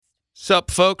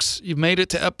Sup, folks? You've made it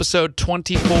to episode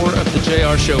 24 of the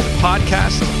JAYAR Show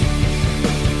podcast.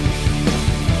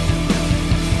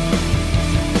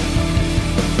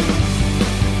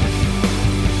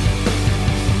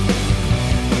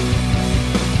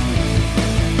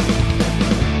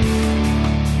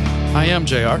 I am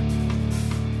JR.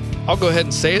 I'll go ahead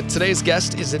and say it. Today's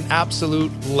guest is an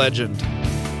absolute legend.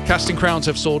 Casting Crowns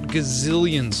have sold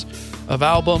gazillions of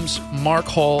albums. Mark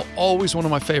Hall, always one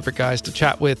of my favorite guys to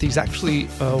chat with. He's actually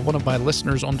one of my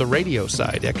listeners on the radio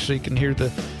side. Actually, you can hear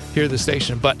the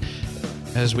station. But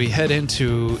as we head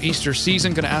into Easter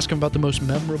season, going to ask him about the most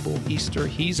memorable Easter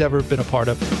he's ever been a part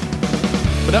of.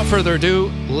 Without further ado,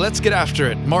 let's get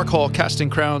after it. Mark Hall, Casting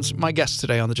Crowns, my guest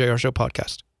today on the JR Show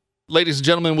podcast. Ladies and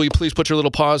gentlemen, will you please put your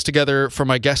little paws together for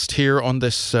my guest here on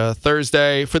this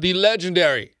Thursday for the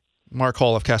legendary Mark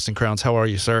Hall of Casting Crowns. How are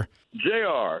you, sir?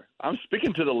 JR, I'm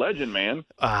speaking to the legend, man.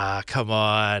 Come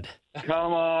on.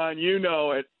 Come on, you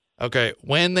know it. Okay,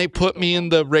 when they put me in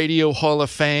the Radio Hall of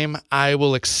Fame, I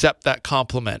will accept that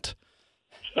compliment.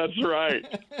 That's right.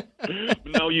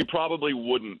 No, you probably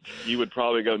wouldn't. You would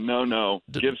probably go, no,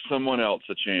 give someone else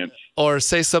a chance. Or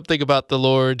say something about the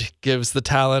Lord gives the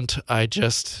talent, I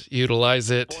just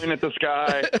utilize it. Point at the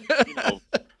sky,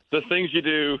 the things you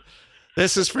do.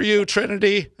 This is for you,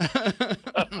 Trinity.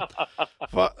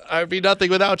 I'd be nothing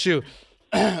without you.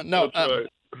 No. Right.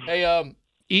 Hey,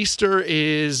 Easter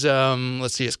is,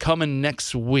 it's coming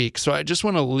next week. So I just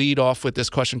want to lead off with this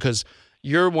question because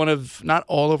you're one of, not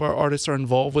all of our artists are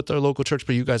involved with our local church,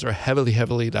 but you guys are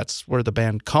heavily, that's where the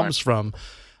band comes from.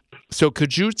 So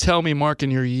could you tell me, Mark,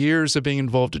 in your years of being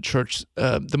involved at church,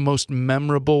 the most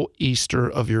memorable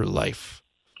Easter of your life?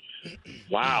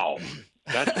 Wow.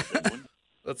 That's a good one.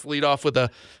 Let's lead off with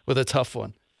a tough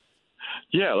one.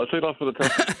 Yeah, let's lead off with a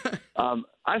tough one.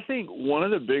 I think one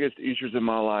of the biggest Easters in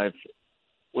my life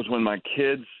was when my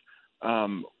kids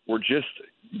were just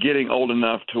getting old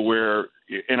enough to where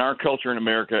in our culture in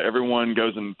America, everyone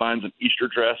goes and finds an Easter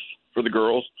dress for the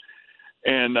girls.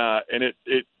 And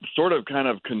it sort of kind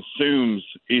of consumes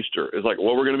Easter. It's like,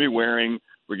 what we're going to be wearing.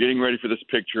 We're getting ready for this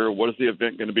picture. What is the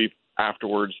event going to be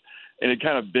afterwards? And it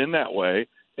kind of been that way.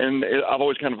 And I've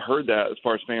always kind of heard that as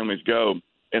far as families go.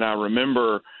 And I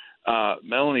remember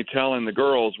Melanie telling the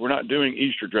girls, we're not doing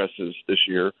Easter dresses this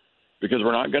year because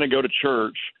we're not going to go to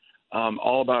church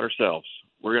all about ourselves.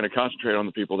 We're going to concentrate on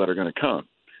the people that are going to come.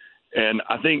 And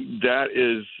I think that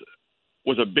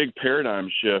was a big paradigm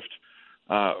shift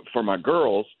for my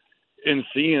girls in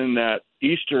seeing that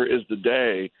Easter is the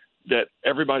day that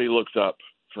everybody looks up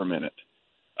for a minute.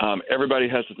 Everybody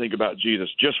has to think about Jesus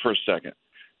just for a second.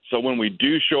 So when we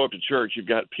do show up to church, you've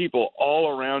got people all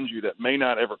around you that may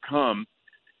not ever come.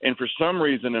 And for some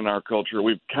reason in our culture,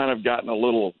 we've kind of gotten a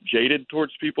little jaded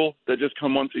towards people that just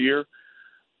come once a year.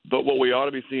 But what we ought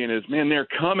to be seeing is, man, they're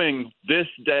coming this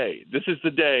day. This is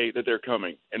the day that they're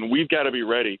coming. And we've got to be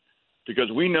ready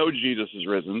because we know Jesus is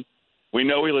risen. We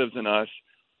know he lives in us.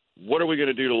 What are we going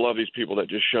to do to love these people that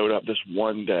just showed up this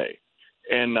one day?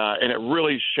 And it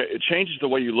really it changes the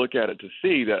way you look at it to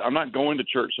see that I'm not going to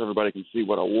church so everybody can see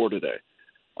what I wore today.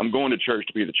 I'm going to church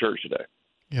to be the church today.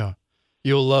 Yeah.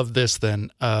 You'll love this then.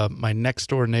 My next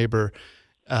door neighbor,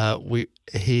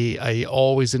 I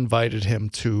always invited him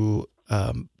to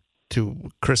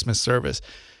Christmas service.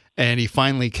 And he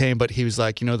finally came, but he was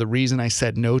like, the reason I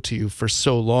said no to you for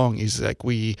so long, he's like,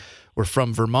 we're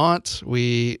from Vermont.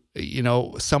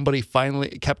 Somebody finally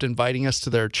kept inviting us to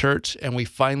their church, and we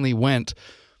finally went.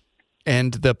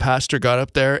 And the pastor got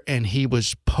up there, and he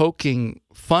was poking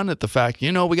fun at the fact,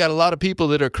 we got a lot of people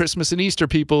that are Christmas and Easter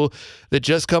people that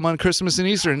just come on Christmas and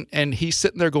Easter. And he's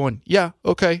sitting there going, yeah,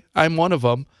 okay, I'm one of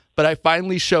them. But I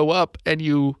finally show up, and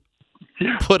you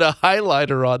put a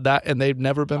highlighter on that, and they've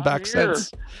never been back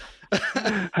since.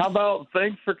 How about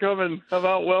thanks for coming? How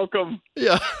about welcome?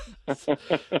 Yeah.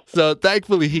 So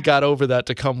thankfully he got over that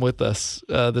to come with us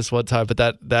this one time, but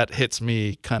that hits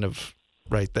me kind of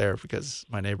right there because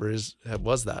my neighbor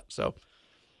was that. So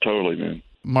totally, man.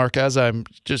 Mark,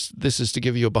 this is to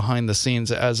give you a behind the scenes,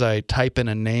 as I type in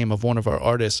a name of one of our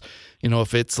artists,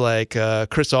 if it's like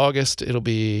Chris August, it'll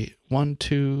be 1,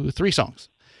 2, 3 songs.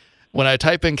 When I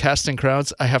type in Casting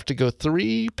Crowns, I have to go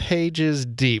 3 pages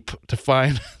deep to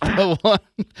find the one.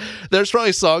 There's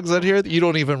probably songs on here that you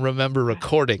don't even remember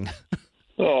recording.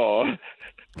 Oh,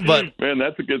 but man,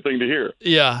 that's a good thing to hear.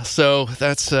 Yeah, so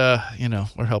that's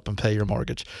we're helping pay your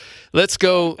mortgage. Let's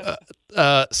go.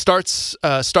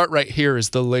 Start right here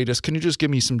is the latest. Can you just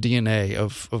give me some DNA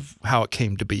of how it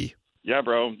came to be? Yeah,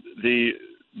 bro. The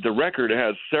record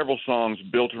has several songs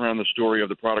built around the story of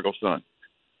the prodigal son.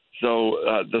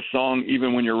 So the song,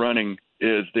 Even When You're Running,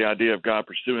 is the idea of God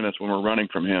pursuing us when we're running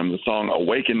from him. The song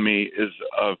Awaken Me is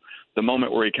of the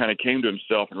moment where he kind of came to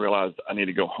himself and realized, I need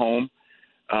to go home.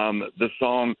 The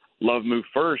song Love Move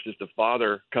First is the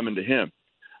Father coming to him.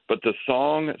 But the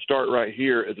song Start Right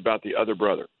Here is about the other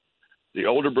brother, the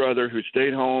older brother who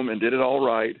stayed home and did it all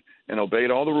right and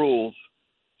obeyed all the rules.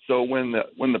 So when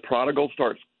the prodigal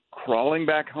starts crawling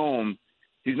back home,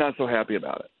 he's not so happy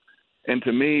about it. And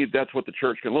to me, that's what the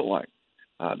church can look like.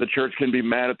 The church can be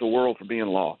mad at the world for being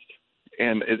lost.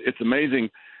 And it's amazing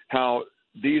how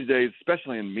these days,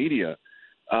 especially in media,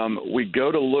 we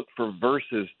go to look for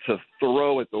verses to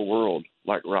throw at the world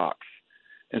like rocks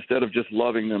instead of just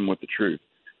loving them with the truth.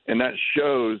 And that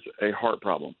shows a heart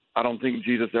problem. I don't think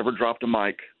Jesus ever dropped a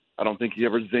mic. I don't think he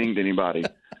ever zinged anybody.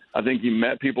 I think he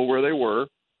met people where they were,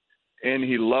 and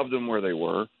he loved them where they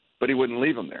were, but he wouldn't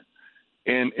leave them there.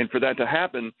 And for that to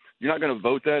happen, you're not going to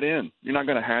vote that in. You're not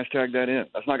going to hashtag that in.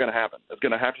 That's not going to happen. It's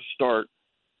going to have to start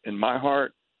in my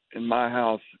heart, in my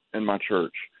house, in my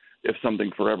church, if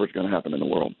something forever is going to happen in the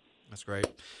world. That's great.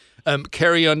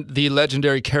 The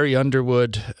legendary Carrie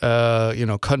Underwood,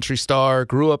 country star,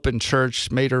 grew up in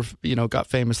church, made her, got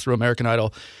famous through American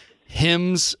Idol.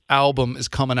 Hymns album is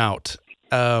coming out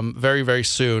very, very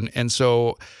soon. And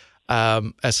so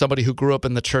as somebody who grew up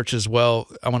in the church as well,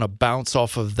 I want to bounce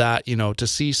off of that, to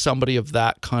see somebody of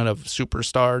that kind of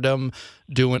superstardom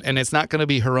doing, and it's not going to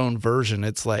be her own version.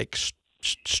 It's like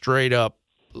straight up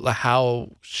how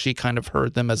she kind of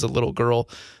heard them as a little girl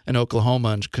in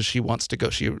Oklahoma, and because she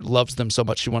loves them so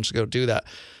much, she wants to go do that.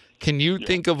 Can you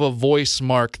think of a voice,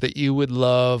 Mark, that you would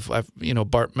love?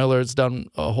 Bart Miller's done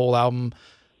a whole album,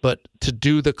 but to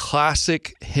do the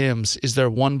classic hymns, is there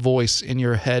one voice in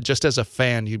your head, just as a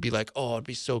fan, you'd be like, oh, it'd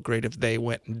be so great if they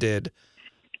went and did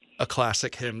a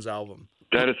classic hymns album?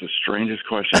 That is the strangest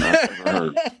question I've ever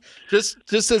heard.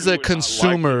 just as a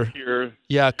consumer.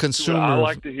 Consumer. I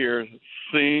like to hear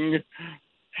sing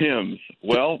hymns.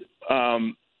 Well,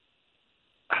 I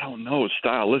don't know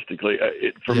stylistically.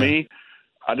 For me,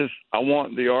 I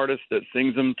want the artist that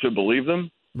sings them to believe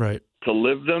them, right? To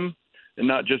live them, and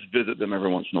not just visit them every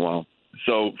once in a while.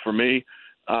 So for me,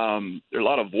 there are a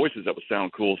lot of voices that would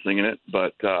sound cool singing it,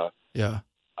 but I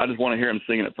just want to hear them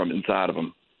singing it from inside of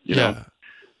them. You know?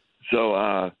 So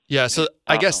I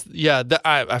guess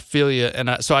I feel you,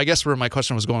 and so I guess where my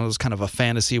question was going was kind of a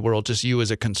fantasy world, just you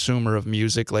as a consumer of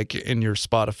music, like in your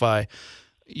Spotify,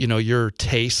 your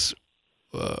tastes.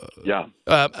 So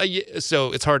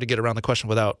it's hard to get around the question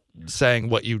without saying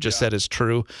what you just said is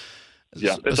true.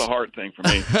 Yeah, it's a hard thing for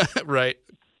me, right?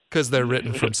 Because they're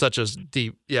written from such a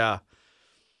deep,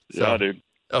 So, dude.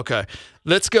 Okay,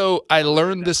 let's go. I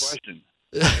learned this.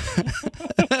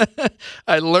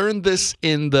 I learned this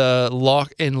in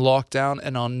lockdown,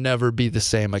 and I'll never be the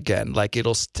same again. Like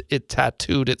it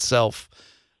tattooed itself.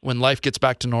 When life gets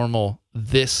back to normal,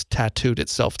 this tattooed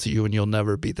itself to you, and you'll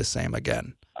never be the same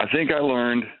again. I think I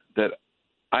learned that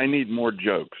I need more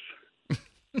jokes.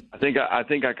 I think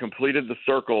I completed the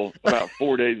circle about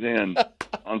 4 days in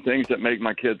on things that make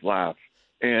my kids laugh.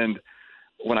 And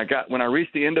when I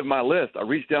reached the end of my list, I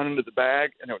reached down into the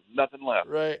bag, and there was nothing left.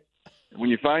 Right. When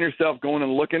you find yourself going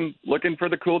and looking for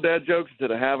the cool dad jokes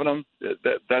instead of having them,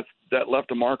 that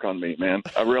left a mark on me, man.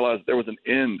 I realized there was an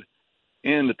end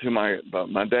to my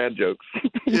dad jokes.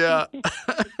 Yeah,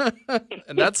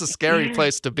 and that's a scary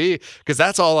place to be because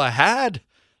that's all I had.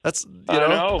 That's I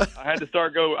know. I had to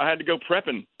go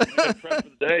prepping. I had to prep for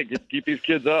the day. Keep these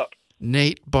kids up.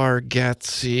 Nate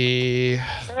Bargatze.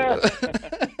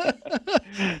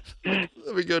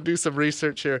 Let me go do some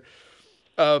research here.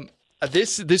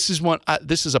 This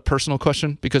is a personal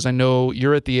question because I know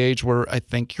you're at the age where I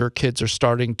think your kids are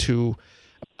starting to.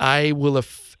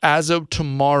 As of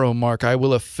tomorrow, Mark, I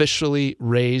will officially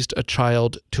raised a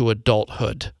child to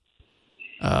adulthood.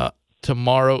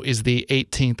 Tomorrow is the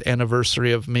 18th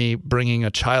anniversary of me bringing a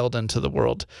child into the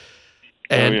world.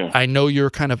 And I know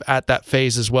you're kind of at that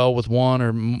phase as well with one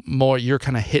or more. You're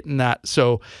kind of hitting that.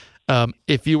 So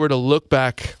if you were to look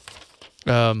back,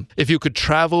 if you could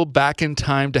travel back in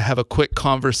time to have a quick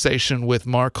conversation with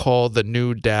Mark Hall, the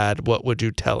new dad, what would you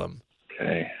tell him?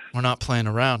 Okay. We're not playing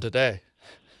around today.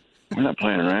 We're not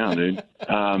playing around, dude.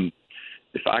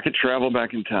 If I could travel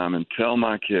back in time and tell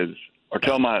my kids or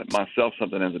tell myself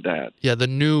something as a dad. Yeah, the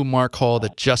new Mark Hall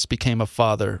that just became a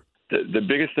father. The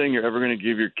biggest thing you're ever going to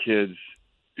give your kids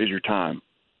is your time.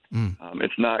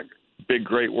 It's not big,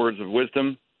 great words of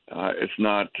wisdom. It's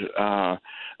not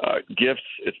gifts.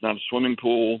 It's not a swimming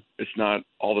pool. It's not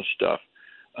all the stuff.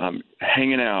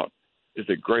 Hanging out is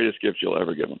the greatest gift you'll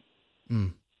ever give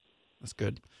them. That's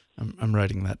good. I'm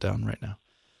writing that down right now.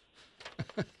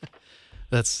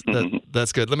 That's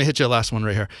good. Let me hit you a last one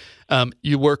right here.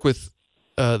 You work with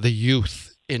the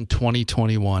youth in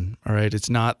 2021. All right, it's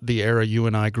not the era you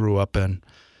and I grew up in.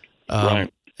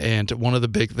 Right. And one of the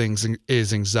big things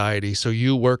is anxiety. So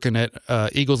you working at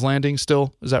Eagles Landing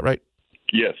still? Is that right?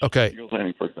 Yes. Okay. Eagles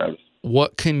Landing First Baptist.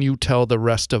 What can you tell the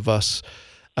rest of us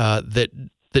that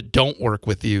don't work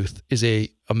with youth is a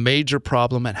major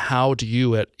problem, and how do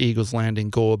you at Eagles Landing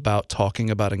go about talking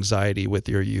about anxiety with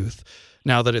your youth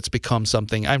now that it's become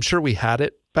something? I'm sure we had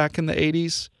it back in the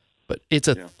 80s, but it's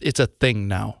a thing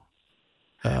now.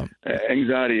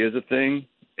 Anxiety is a thing,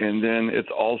 and then it's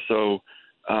also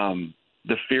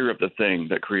the fear of the thing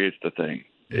that creates the thing.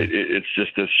 It's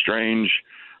just this strange,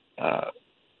 I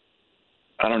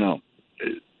don't know.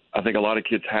 I think a lot of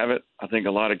kids have it. I think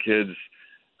a lot of kids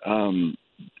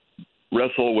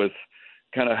wrestle with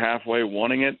kind of halfway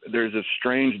wanting it. There's a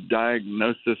strange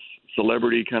diagnosis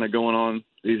celebrity kind of going on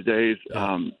these days.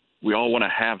 We all want to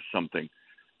have something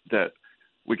that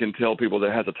we can tell people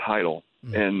that has a title.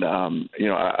 And,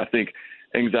 I think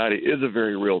anxiety is a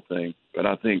very real thing, but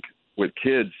I think with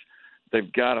kids,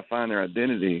 they've got to find their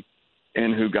identity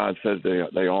in who God says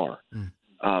they are.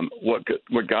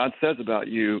 What God says about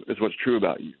you is what's true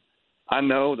about you. I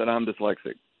know that I'm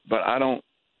dyslexic, but I don't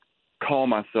call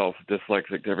myself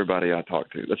dyslexic to everybody I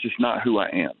talk to. That's just not who I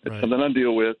am. It's something I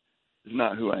deal with. It's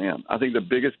not who I am. I think the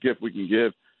biggest gift we can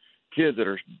give kids that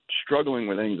are struggling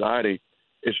with anxiety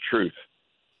is truth,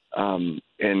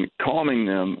 and calming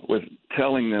them with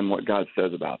telling them what God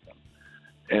says about them.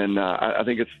 And I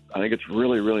think it's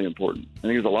really, really important. I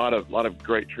think there's a lot of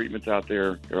great treatments out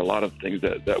there. There are a lot of things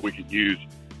that we could use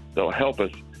that'll help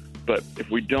us. But if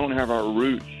we don't have our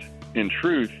roots in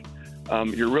truth,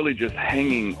 you're really just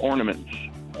hanging ornaments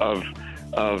of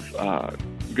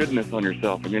goodness on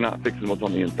yourself, and you're not fixing what's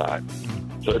on the inside.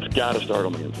 So it's got to start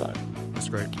on the inside. That's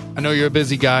great. I know you're a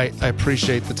busy guy. I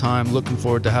appreciate the time. Looking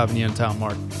forward to having you in town,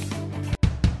 Mark.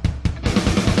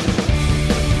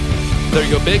 There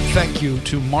you go. Big thank you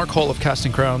to Mark Hall of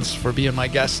Casting Crowns for being my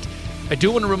guest. I do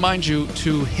want to remind you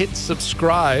to hit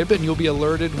subscribe, and you'll be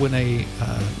alerted when a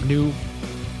new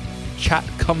chat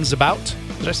comes about.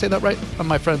 Did I say that right?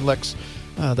 My friend Lex,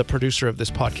 the producer of this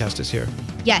podcast, is here.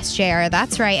 Yes, JR,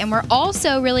 that's right. And we're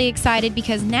also really excited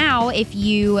because now if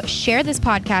you share this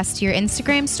podcast to your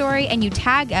Instagram story and you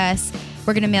tag us,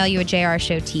 we're going to mail you a JR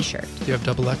Show t-shirt. Do you have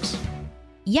double X?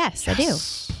 Yes, I do.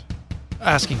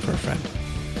 Asking for a friend.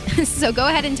 So go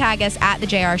ahead and tag us at the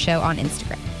JR Show on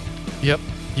Instagram. Yep,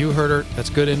 you heard her. That's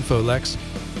good info, Lex.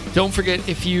 Don't forget,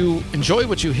 if you enjoy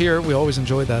what you hear, we always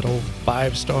enjoy that old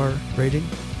 5-star rating.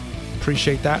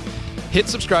 Appreciate that. Hit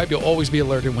subscribe. You'll always be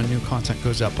alerted when new content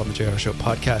goes up on the JR Show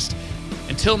podcast.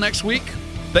 Until next week,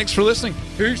 thanks for listening.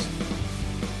 Peace.